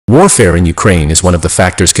Warfare in Ukraine is one of the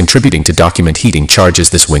factors contributing to document heating charges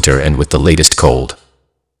this winter, and with the latest cold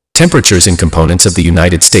temperatures in components of the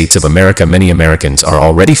United States of America, many Americans are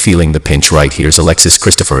already feeling the pinch. Right here's Alexis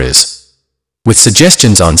Christopher with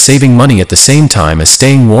suggestions on saving money at the same time as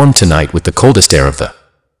staying warm tonight with the coldest air of the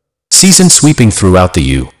season sweeping throughout the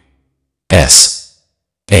U.S.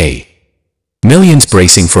 Millions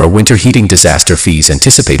bracing for a winter heating disaster. Fees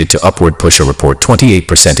anticipated to upward push a report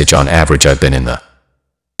 28% on average. I've been in the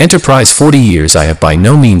enterprise 40 years. I have by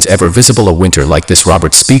no means ever visible a winter like this.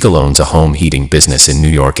 Robert Spiegel owns a home heating business in New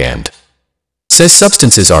York and says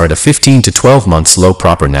substances are at a 15 to 12 months low.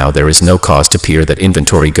 Proper now, there is no cause to fear that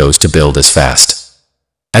inventory goes to build as fast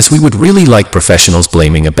as we would really like. Professionals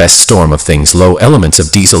blaming a best storm of things: low elements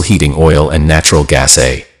of diesel, heating oil and natural gas,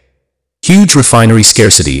 a huge refinery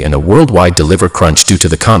scarcity, and a worldwide deliver crunch due to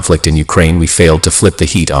the conflict in Ukraine. We failed to flip the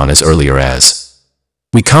heat on as earlier as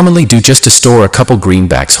we commonly do just to store a couple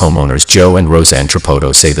greenbacks. Homeowners Joe and Roseanne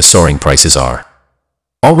Trapoto say the soaring prices are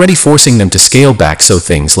already forcing them to scale back, so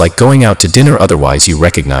things like going out to dinner. Otherwise you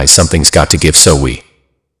recognize something's got to give, so we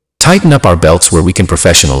tighten up our belts where we can.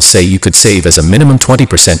 Professionals say you could save as a minimum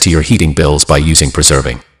 20% to your heating bills by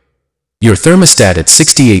preserving your thermostat at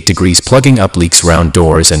 68 degrees, plugging up leaks round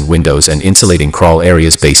doors and windows, and insulating crawl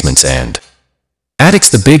areas, basements and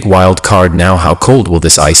attics. The big wild card now: how cold will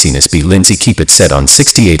this iciness be? Lindsay, keep it set on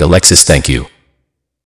 68. Alexis, thank you.